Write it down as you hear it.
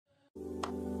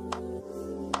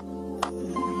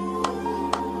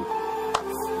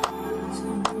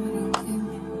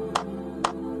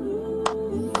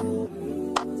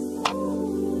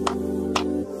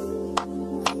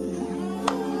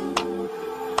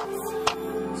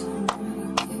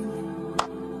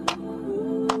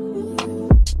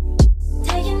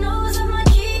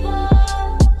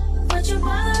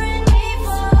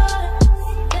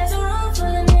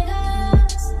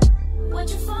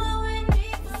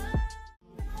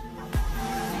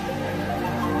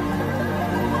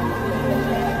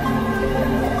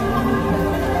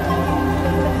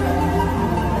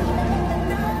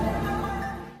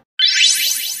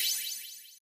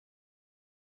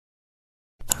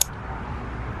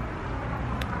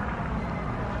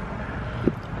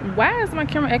Why is my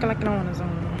camera acting like it don't want to zoom?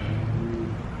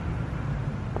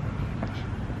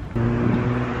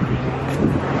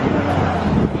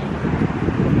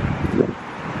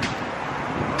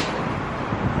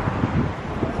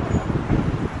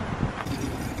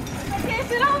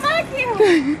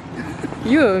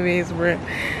 You a bitch, bro.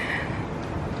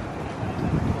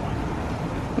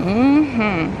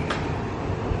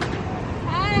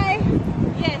 Hi.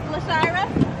 Yes, LaShira.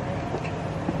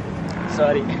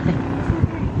 Sorry.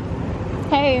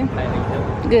 Hey. How you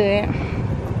doing? Good.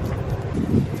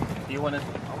 Do you want to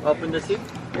open the seat?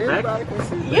 Everybody can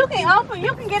see. You can open.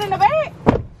 You can get in the bag.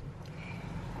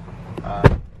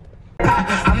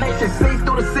 I made shit sneeze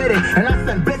through the city, and I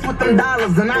sent bits with them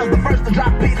dollars, and I was the first to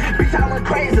drop beats. Bitch, I went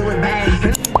crazy with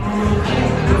bags.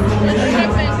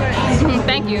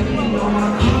 Thank you.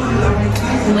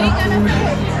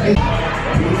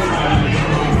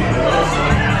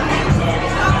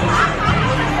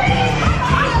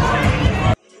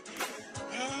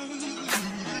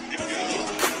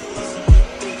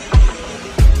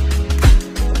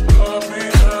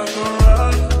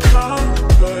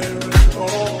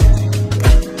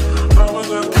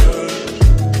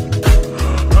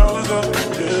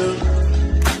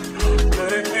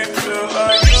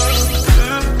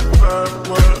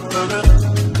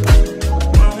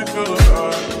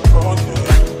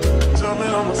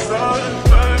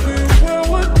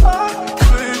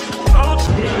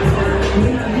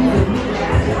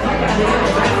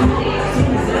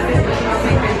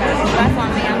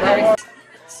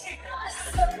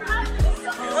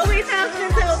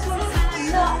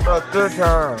 A good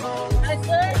time. A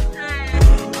good time.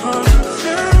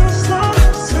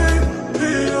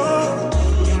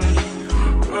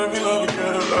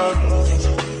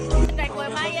 Drink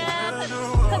with Maya,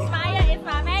 cause Maya is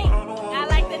my mate. I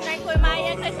like to drink with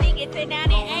Maya cause she gets it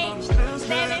down in 8,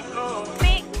 7,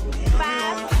 6,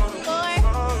 5, 4,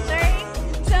 3,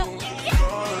 2,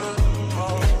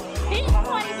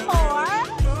 24.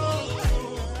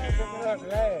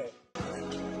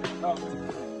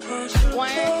 1,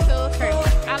 2, 3.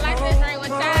 I like to drink with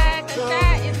Chad, cause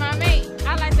Chad is my mate. I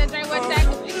like to drink with Chad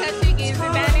because she gets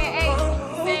it down in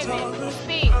 8, 7,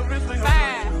 6,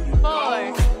 5,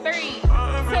 4, 3,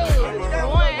 2,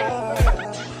 1.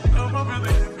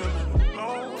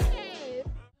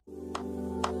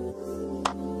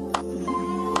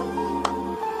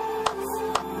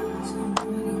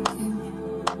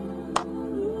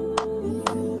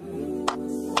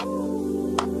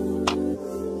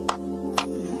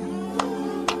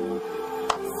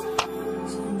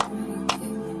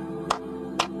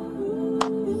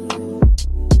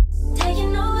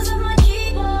 Taking notes on my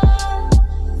keyboard.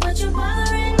 What you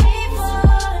bothering me for?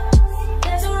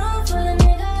 There's a room full of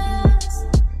niggas.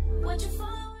 What you for?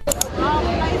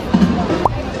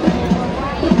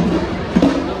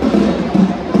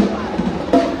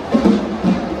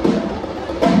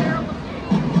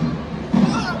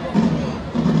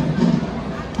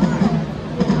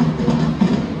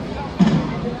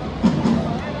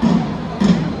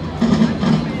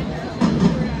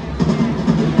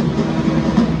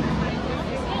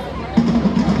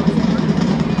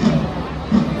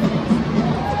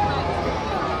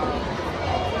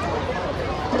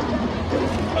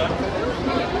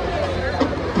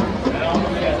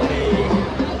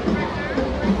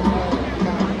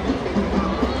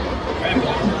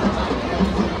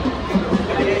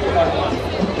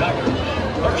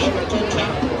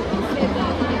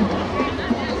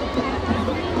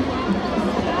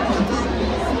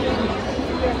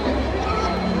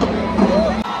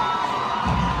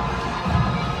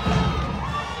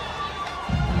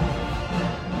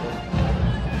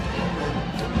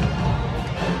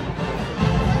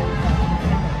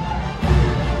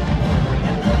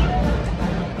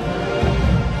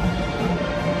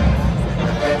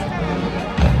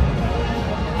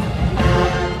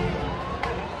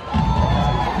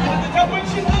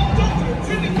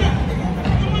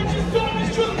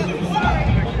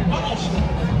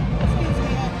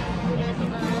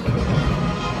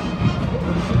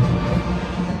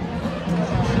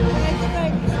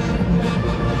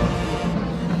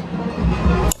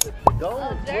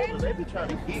 They be trying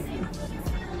to get you.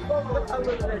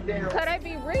 Could they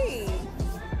be rigged?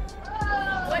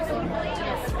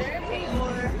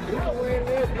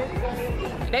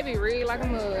 They be rigged like a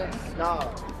mug. Nah.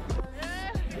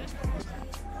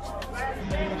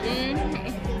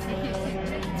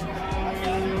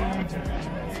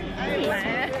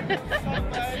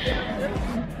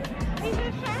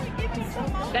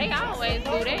 They always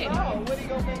do that.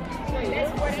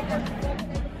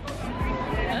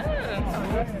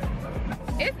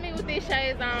 It's me with these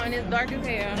shades on. It's dark as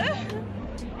hell.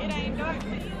 It ain't dark to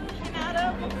you. You're not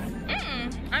up.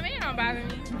 I mean, it don't bother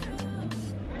me.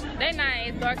 They not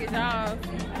as dark as y'all.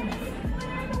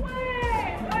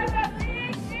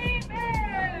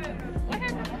 What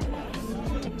happened?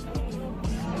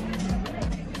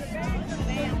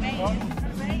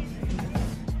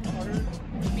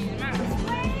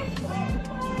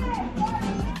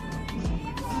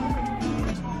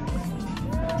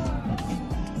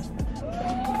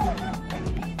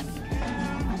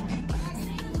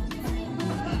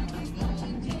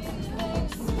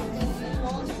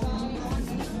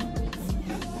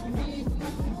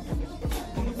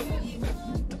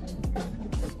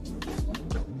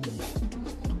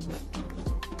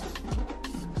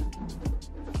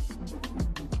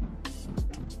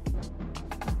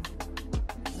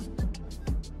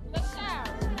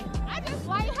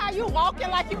 You walking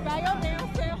like you by your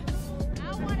damn self.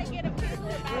 I want to get a picture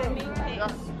about me. Yeah.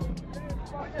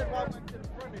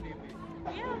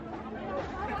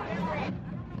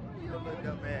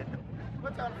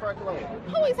 What time front close?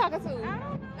 Who we talking to? I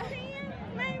don't know, 10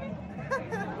 maybe.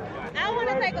 I want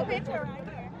to take a picture right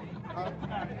here.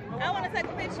 I want to take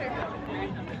a picture.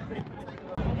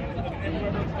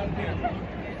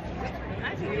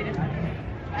 I should get it.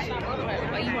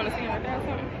 Oh, you want to see her down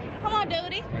something? Come on,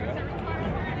 duty.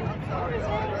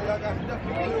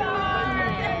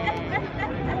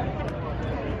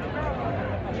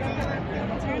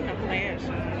 Turn the flash on.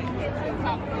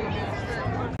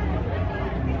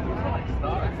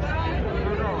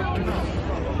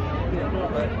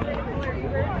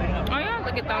 Oh, y'all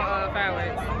look at the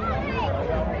fireworks.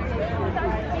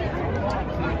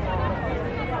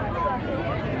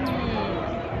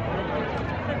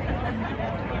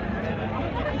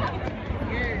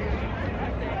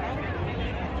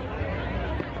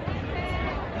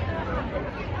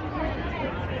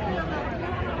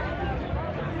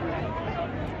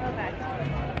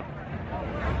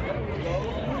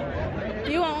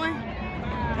 You want one?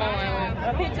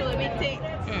 A picture with Big T.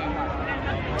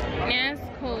 Yeah, it's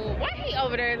cool. Why he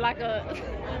over there like a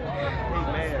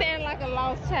stand like a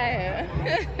lost child?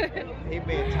 He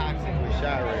been toxic with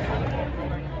Shira.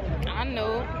 I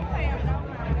know.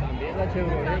 I don't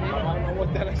know what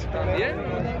that is. Yeah.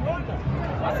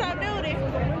 What's up, duty?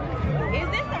 Is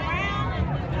this around?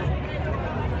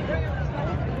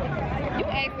 You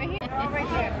asking him? Right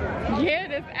here. Yeah,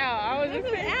 that's out. I was just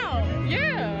This is saying. out.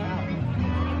 Yeah.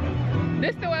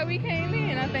 This the way we came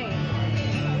in, I think.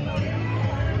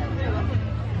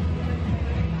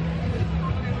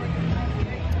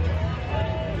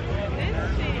 This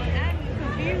shit, I'm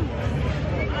confused.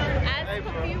 I'm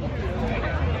confused.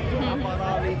 I bought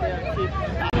all these damn shit.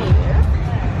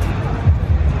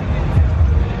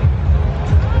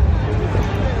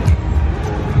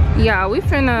 Yeah, we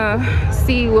finna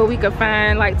see what we could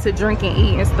find like to drink and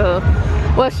eat and stuff.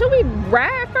 Well, should we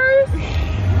ride first?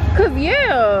 Cause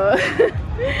yeah.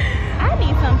 I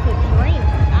need something to drink.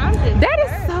 I'm just That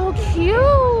is so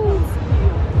cute.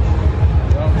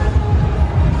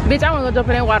 Bitch, I wanna go jump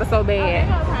in that water so bad.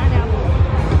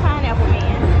 Pineapple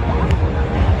man.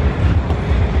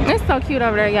 It's so cute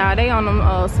over there, y'all. They on them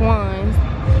swans.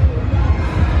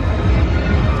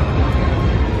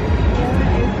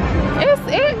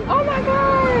 Oh my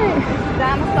god.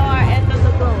 Dinosaur at the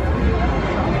lagoon.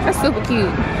 That's super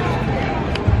cute.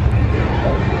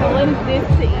 So what is this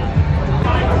tea?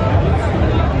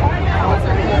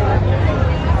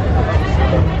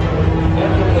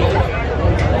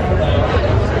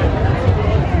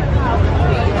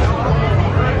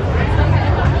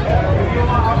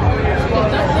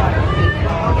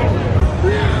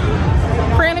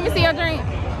 Friend, let me see your drink.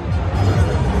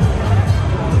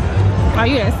 Oh,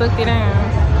 you done sucked it down.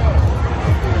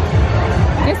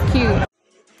 It's cute.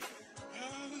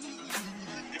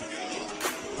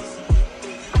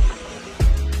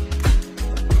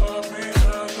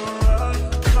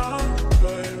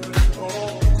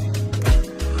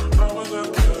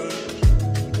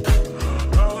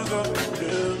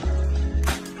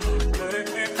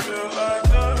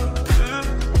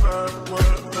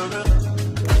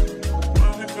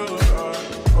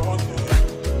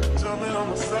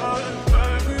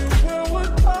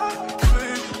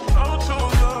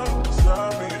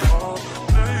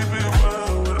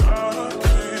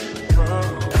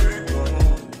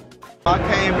 I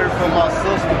came here for my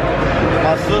sister.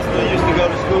 My sister used to go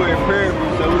to school in Prairie View,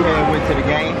 so we went to the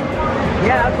game.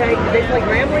 Yeah, okay. Did they play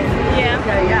Grambling? Yeah.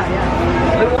 Okay, yeah.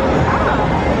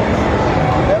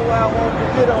 That's why I wanted to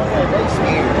get on there. They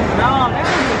scared. No,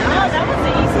 that was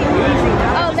the easy one.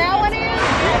 Oh, that one is?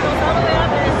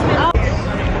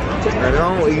 And I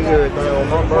don't eat everything on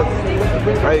my birthday.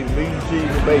 Hey, beef. cheese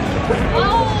and bacon.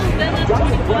 Oh,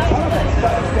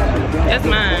 That's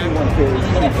mine.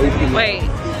 Wait,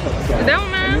 is that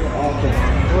one mine?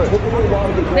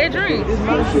 That drink.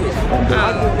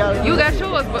 You got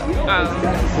yours, but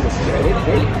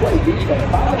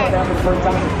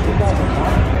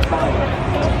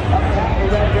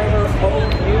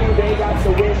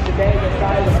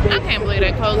I can't believe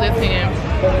they closed at 10.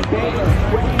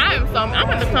 I'm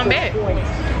gonna come back.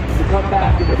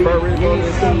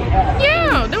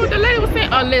 Yeah, that's what the lady was saying.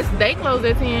 Unless they close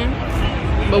at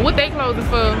 10. But what they closing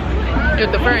for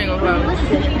if the fair ain't gonna close?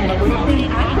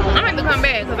 I'm gonna have to come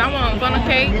back because I want funnel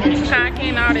cake, cotton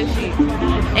candy, all that shit.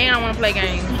 And I wanna play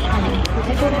games.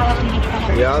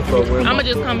 Yeah, I thought when I'm gonna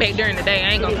just come back during the day.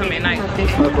 I ain't gonna come at night. I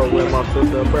thought when my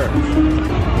sister up there.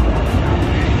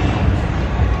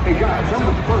 Hey guys, I'm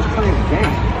the first playing the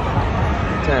game.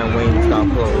 Time wings stop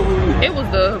closed. It was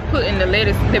the putting the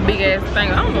lettuce, the big ass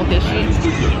thing. I don't want that shit.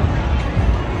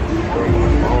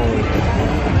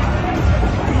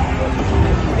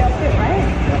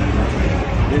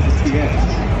 There's a CS.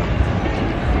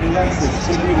 And that's the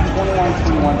Subbie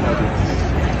 2121 budget.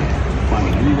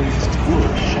 Finding new ways to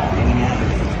flourish at any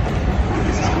avenue.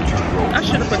 I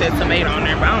should have put that tomato on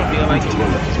there, but I don't feel like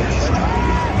it.